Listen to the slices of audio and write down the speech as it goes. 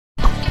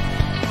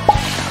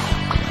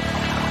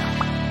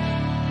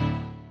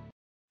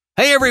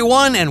Hey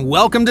everyone, and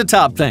welcome to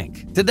Top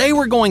Think. Today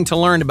we're going to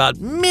learn about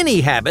mini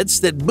habits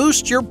that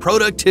boost your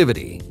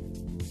productivity.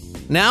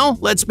 Now,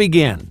 let's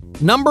begin.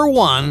 Number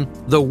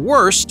 1, the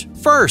worst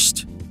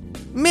first.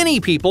 Many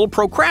people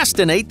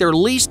procrastinate their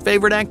least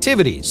favorite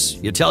activities.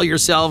 You tell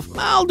yourself,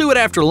 I'll do it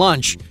after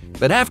lunch,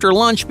 but after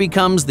lunch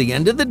becomes the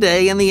end of the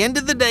day, and the end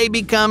of the day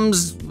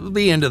becomes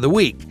the end of the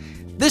week.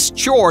 This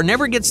chore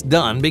never gets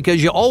done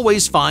because you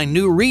always find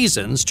new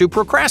reasons to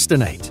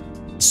procrastinate.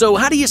 So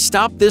how do you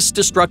stop this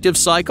destructive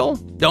cycle?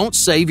 Don't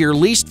save your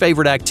least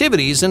favorite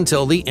activities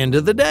until the end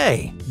of the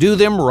day. Do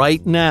them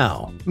right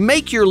now.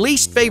 Make your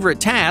least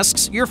favorite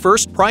tasks your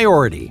first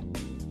priority.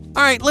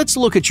 Alright, let's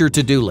look at your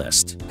to-do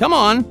list. Come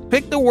on,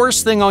 pick the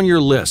worst thing on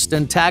your list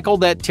and tackle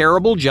that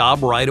terrible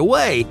job right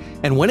away.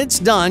 And when it's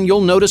done,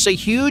 you'll notice a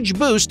huge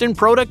boost in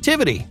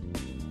productivity.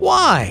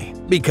 Why?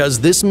 Because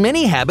this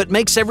mini habit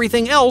makes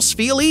everything else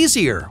feel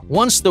easier.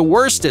 Once the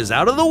worst is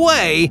out of the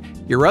way,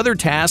 your other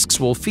tasks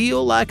will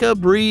feel like a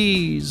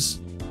breeze.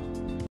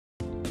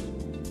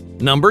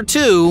 Number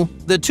 2,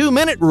 the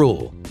 2-minute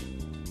rule.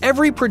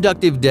 Every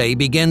productive day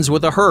begins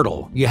with a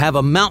hurdle. You have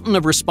a mountain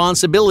of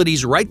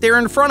responsibilities right there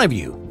in front of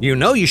you. You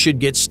know you should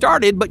get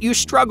started, but you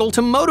struggle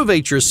to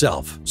motivate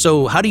yourself.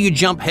 So how do you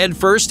jump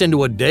headfirst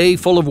into a day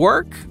full of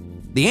work?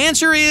 The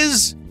answer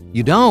is,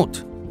 you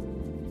don't.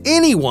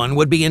 Anyone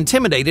would be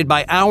intimidated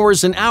by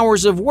hours and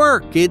hours of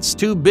work. It's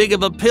too big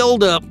of a pill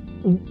to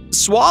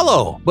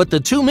swallow. But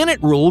the 2-minute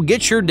rule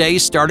gets your day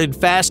started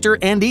faster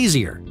and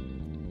easier.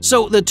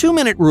 So the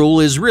 2-minute rule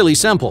is really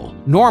simple.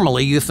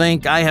 Normally you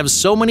think, I have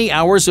so many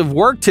hours of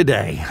work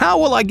today. How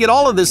will I get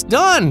all of this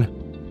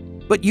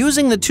done? But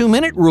using the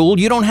 2-minute rule,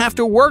 you don't have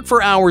to work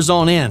for hours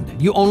on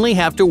end. You only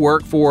have to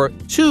work for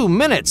 2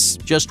 minutes,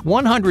 just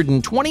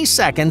 120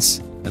 seconds,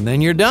 and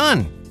then you're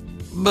done.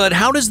 But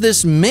how does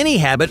this mini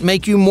habit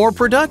make you more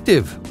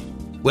productive?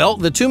 Well,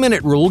 the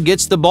 2-minute rule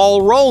gets the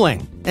ball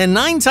rolling, and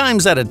 9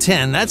 times out of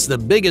 10, that's the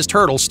biggest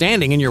hurdle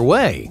standing in your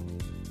way.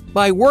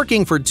 By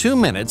working for 2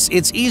 minutes,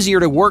 it's easier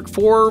to work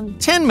for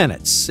 10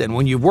 minutes, and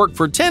when you've worked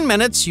for 10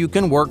 minutes, you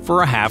can work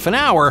for a half an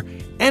hour,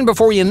 and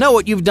before you know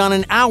it, you've done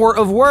an hour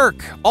of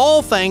work,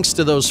 all thanks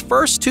to those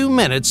first 2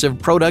 minutes of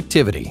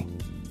productivity.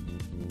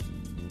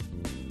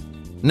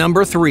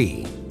 Number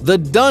 3, the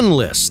done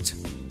list.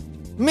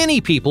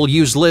 Many people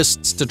use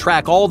lists to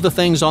track all the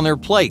things on their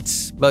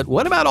plates, but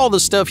what about all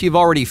the stuff you've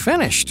already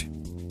finished?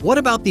 What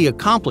about the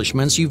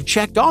accomplishments you've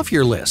checked off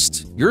your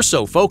list? You're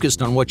so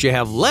focused on what you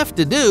have left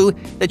to do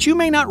that you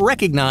may not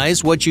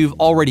recognize what you've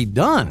already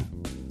done.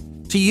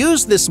 To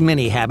use this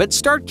mini habit,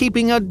 start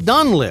keeping a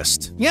done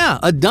list. Yeah,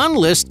 a done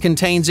list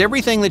contains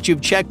everything that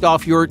you've checked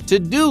off your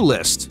to-do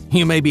list.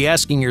 You may be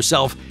asking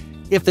yourself,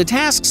 if the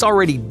task's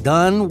already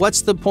done,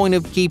 what's the point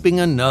of keeping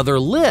another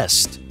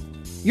list?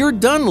 Your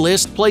done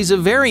list plays a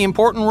very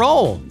important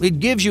role. It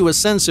gives you a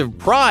sense of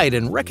pride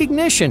and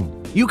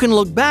recognition. You can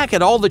look back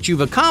at all that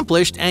you've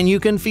accomplished and you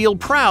can feel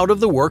proud of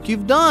the work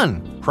you've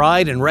done.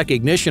 Pride and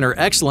recognition are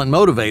excellent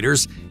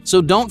motivators,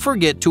 so don't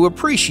forget to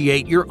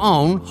appreciate your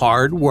own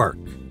hard work.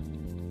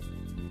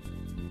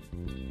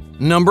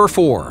 Number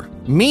 4,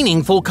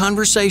 meaningful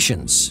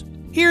conversations.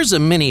 Here's a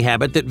mini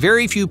habit that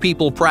very few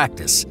people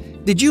practice.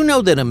 Did you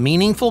know that a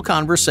meaningful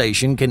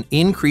conversation can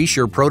increase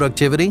your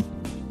productivity?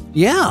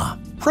 Yeah.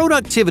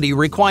 Productivity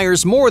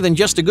requires more than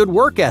just a good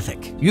work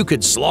ethic. You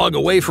could slog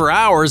away for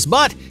hours,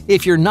 but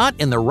if you're not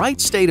in the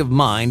right state of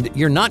mind,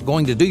 you're not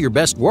going to do your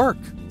best work.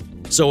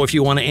 So if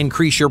you want to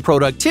increase your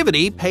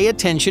productivity, pay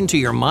attention to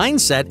your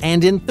mindset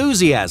and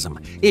enthusiasm.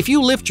 If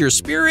you lift your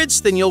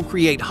spirits, then you'll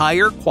create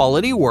higher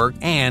quality work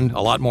and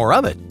a lot more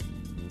of it.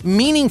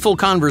 Meaningful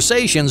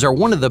conversations are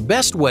one of the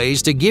best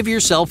ways to give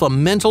yourself a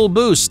mental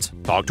boost.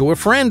 Talk to a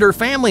friend or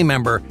family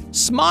member.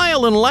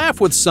 Smile and laugh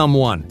with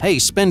someone. Hey,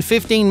 spend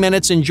 15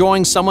 minutes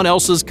enjoying someone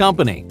else's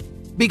company.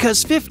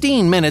 Because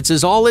 15 minutes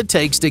is all it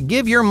takes to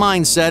give your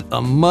mindset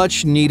a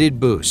much-needed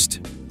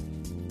boost.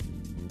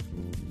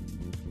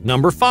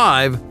 Number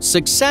 5,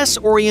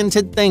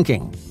 success-oriented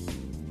thinking.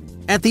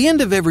 At the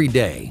end of every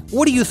day,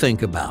 what do you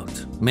think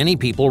about? Many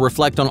people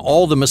reflect on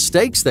all the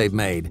mistakes they've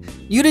made.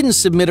 You didn't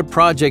submit a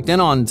project in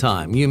on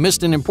time, you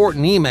missed an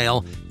important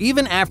email.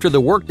 Even after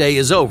the workday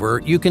is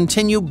over, you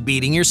continue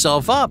beating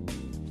yourself up.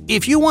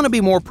 If you want to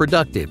be more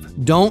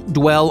productive, don't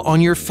dwell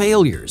on your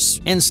failures.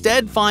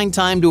 Instead, find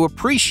time to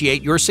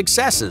appreciate your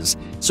successes.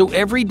 So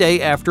every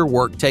day after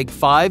work, take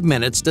 5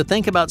 minutes to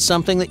think about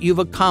something that you've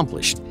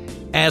accomplished.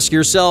 Ask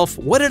yourself,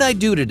 what did I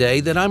do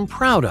today that I'm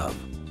proud of?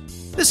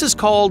 This is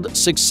called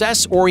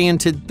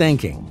success-oriented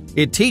thinking.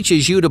 It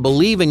teaches you to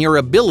believe in your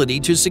ability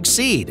to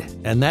succeed,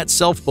 and that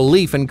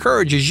self-belief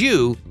encourages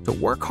you to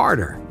work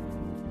harder.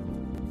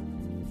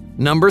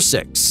 Number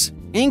 6,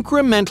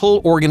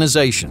 incremental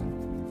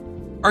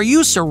organization. Are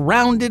you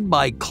surrounded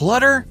by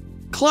clutter?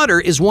 Clutter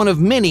is one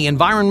of many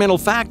environmental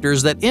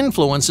factors that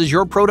influences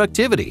your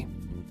productivity.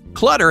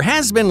 Clutter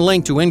has been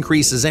linked to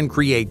increases in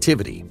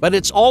creativity, but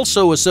it's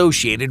also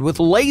associated with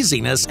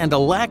laziness and a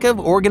lack of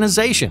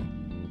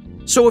organization.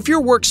 So if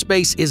your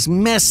workspace is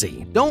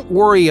messy, don't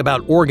worry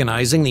about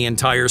organizing the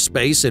entire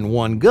space in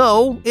one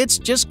go, it's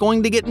just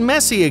going to get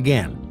messy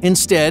again.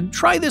 Instead,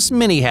 try this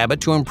mini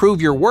habit to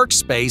improve your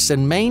workspace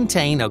and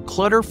maintain a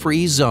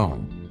clutter-free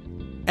zone.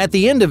 At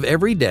the end of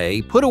every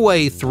day, put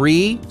away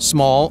 3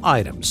 small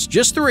items.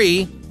 Just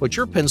 3. Put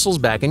your pencils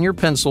back in your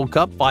pencil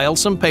cup, file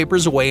some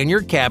papers away in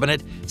your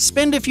cabinet,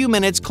 spend a few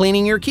minutes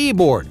cleaning your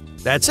keyboard.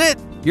 That's it.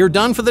 You're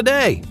done for the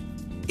day.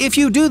 If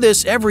you do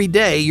this every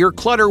day, your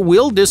clutter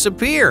will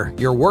disappear,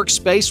 your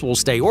workspace will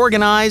stay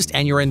organized,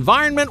 and your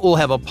environment will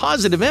have a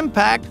positive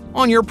impact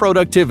on your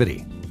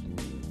productivity.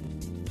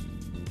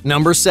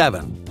 Number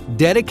 7.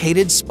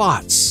 Dedicated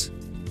spots.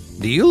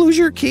 Do you lose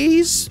your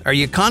keys? Are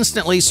you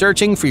constantly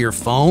searching for your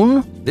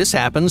phone? This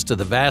happens to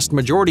the vast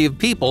majority of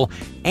people,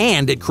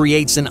 and it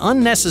creates an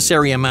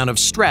unnecessary amount of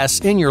stress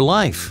in your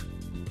life.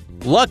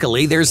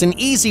 Luckily, there's an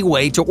easy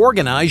way to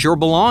organize your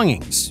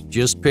belongings.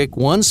 Just pick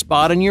one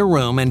spot in your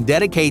room and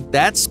dedicate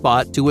that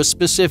spot to a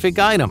specific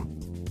item.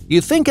 You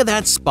think of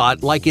that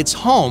spot like it's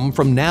home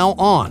from now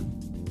on.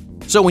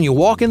 So when you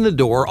walk in the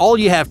door, all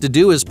you have to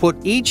do is put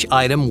each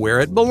item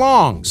where it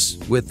belongs.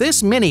 With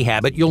this mini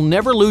habit, you'll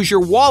never lose your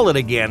wallet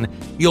again.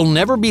 You'll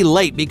never be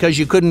late because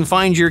you couldn't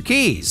find your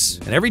keys.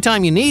 And every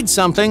time you need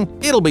something,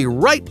 it'll be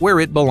right where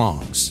it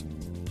belongs.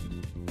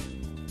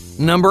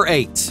 Number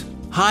 8.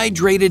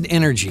 Hydrated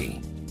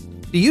energy.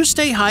 Do you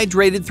stay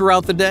hydrated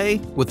throughout the day?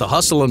 With the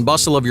hustle and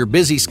bustle of your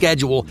busy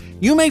schedule,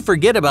 you may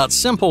forget about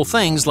simple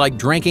things like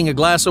drinking a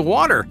glass of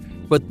water.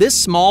 But this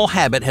small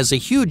habit has a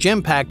huge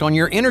impact on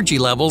your energy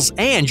levels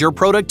and your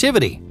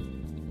productivity.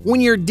 When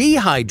you're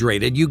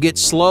dehydrated, you get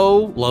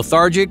slow,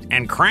 lethargic,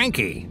 and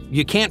cranky.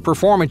 You can't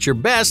perform at your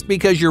best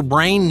because your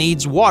brain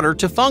needs water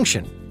to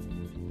function.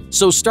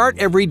 So start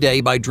every day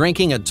by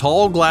drinking a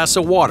tall glass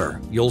of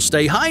water. You'll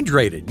stay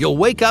hydrated, you'll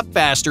wake up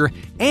faster,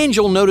 and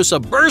you'll notice a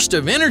burst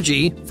of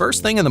energy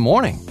first thing in the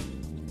morning.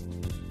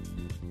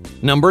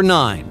 Number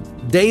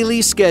 9. Daily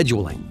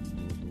scheduling.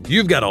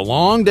 You've got a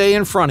long day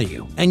in front of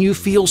you, and you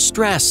feel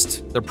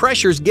stressed. The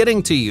pressure's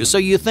getting to you, so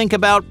you think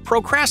about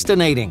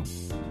procrastinating.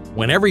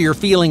 Whenever you're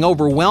feeling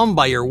overwhelmed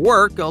by your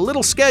work, a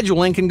little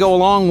scheduling can go a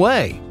long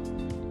way.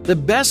 The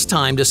best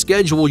time to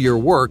schedule your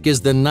work is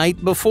the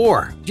night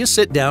before. Just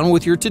sit down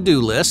with your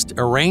to-do list,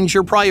 arrange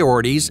your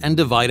priorities, and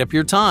divide up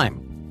your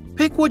time.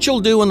 Pick what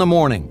you'll do in the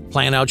morning,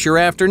 plan out your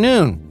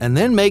afternoon, and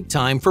then make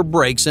time for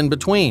breaks in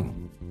between.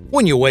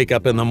 When you wake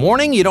up in the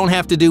morning, you don't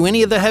have to do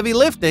any of the heavy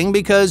lifting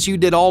because you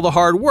did all the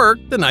hard work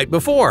the night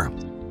before.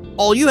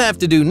 All you have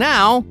to do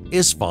now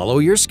is follow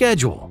your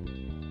schedule.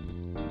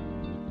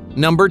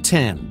 Number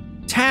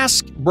 10.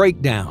 Task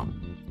breakdown.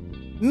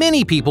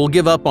 Many people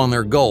give up on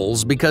their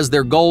goals because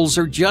their goals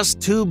are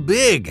just too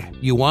big.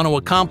 You want to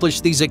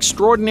accomplish these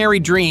extraordinary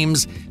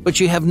dreams,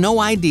 but you have no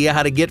idea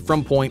how to get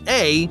from point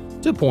A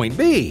to point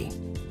B.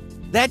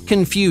 That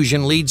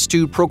confusion leads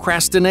to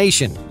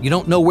procrastination. You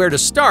don't know where to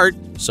start,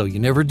 so you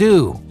never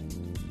do.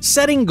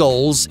 Setting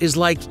goals is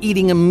like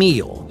eating a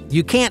meal.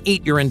 You can't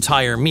eat your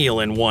entire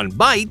meal in one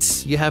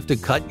bite. You have to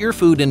cut your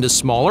food into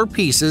smaller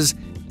pieces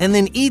and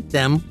then eat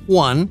them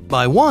one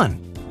by one.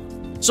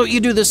 So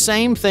you do the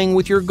same thing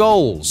with your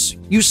goals.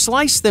 You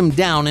slice them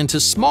down into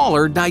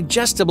smaller,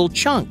 digestible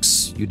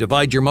chunks. You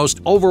divide your most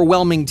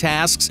overwhelming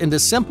tasks into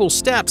simple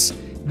steps.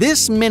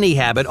 This mini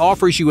habit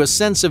offers you a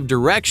sense of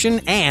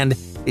direction and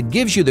it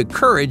gives you the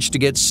courage to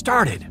get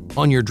started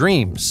on your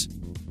dreams.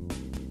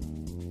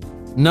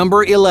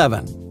 Number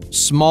 11.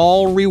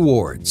 Small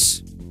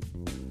rewards.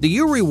 Do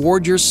you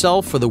reward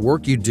yourself for the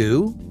work you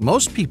do?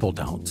 Most people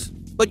don't.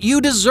 But you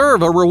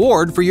deserve a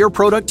reward for your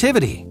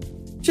productivity.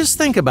 Just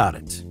think about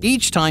it.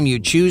 Each time you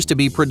choose to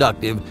be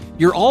productive,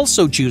 you're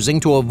also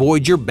choosing to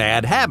avoid your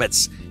bad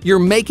habits. You're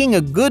making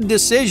a good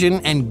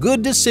decision, and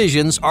good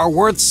decisions are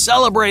worth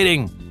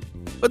celebrating.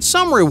 But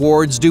some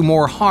rewards do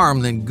more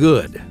harm than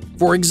good.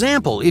 For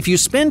example, if you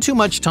spend too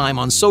much time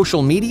on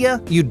social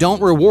media, you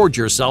don't reward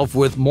yourself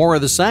with more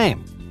of the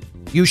same.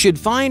 You should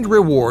find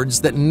rewards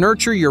that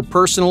nurture your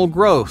personal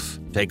growth.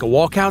 Take a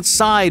walk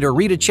outside or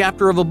read a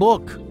chapter of a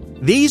book.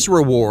 These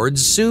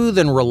rewards soothe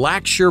and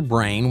relax your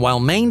brain while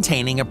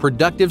maintaining a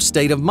productive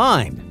state of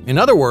mind. In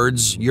other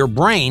words, your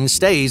brain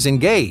stays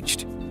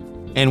engaged.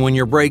 And when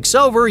your break's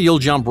over, you'll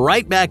jump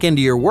right back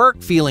into your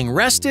work feeling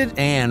rested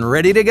and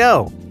ready to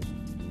go.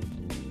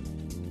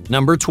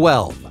 Number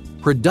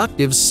 12.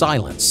 Productive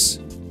silence.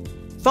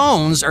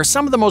 Phones are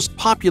some of the most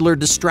popular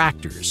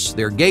distractors.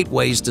 They're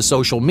gateways to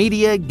social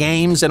media,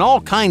 games, and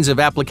all kinds of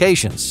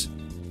applications.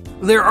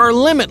 There are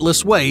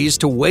limitless ways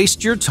to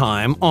waste your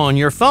time on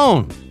your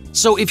phone.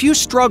 So if you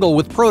struggle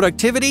with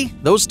productivity,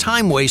 those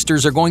time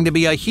wasters are going to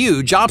be a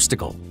huge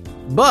obstacle.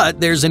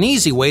 But there's an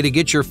easy way to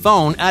get your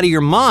phone out of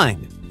your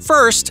mind.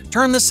 First,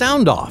 turn the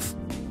sound off.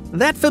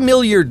 That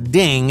familiar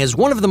ding is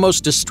one of the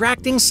most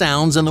distracting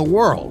sounds in the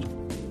world.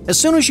 As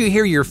soon as you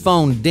hear your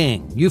phone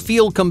ding, you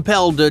feel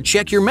compelled to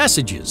check your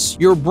messages.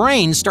 Your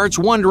brain starts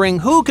wondering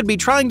who could be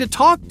trying to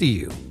talk to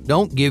you.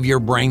 Don't give your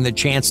brain the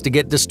chance to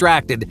get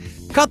distracted.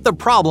 Cut the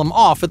problem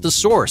off at the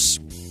source.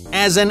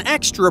 As an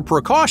extra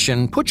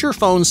precaution, put your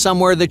phone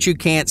somewhere that you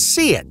can't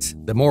see it.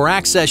 The more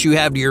access you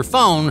have to your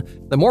phone,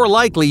 the more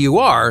likely you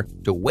are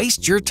to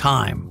waste your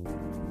time.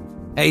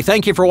 Hey,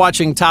 thank you for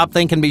watching Top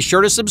Think, and be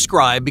sure to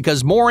subscribe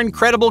because more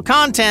incredible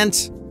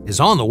content is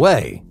on the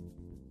way.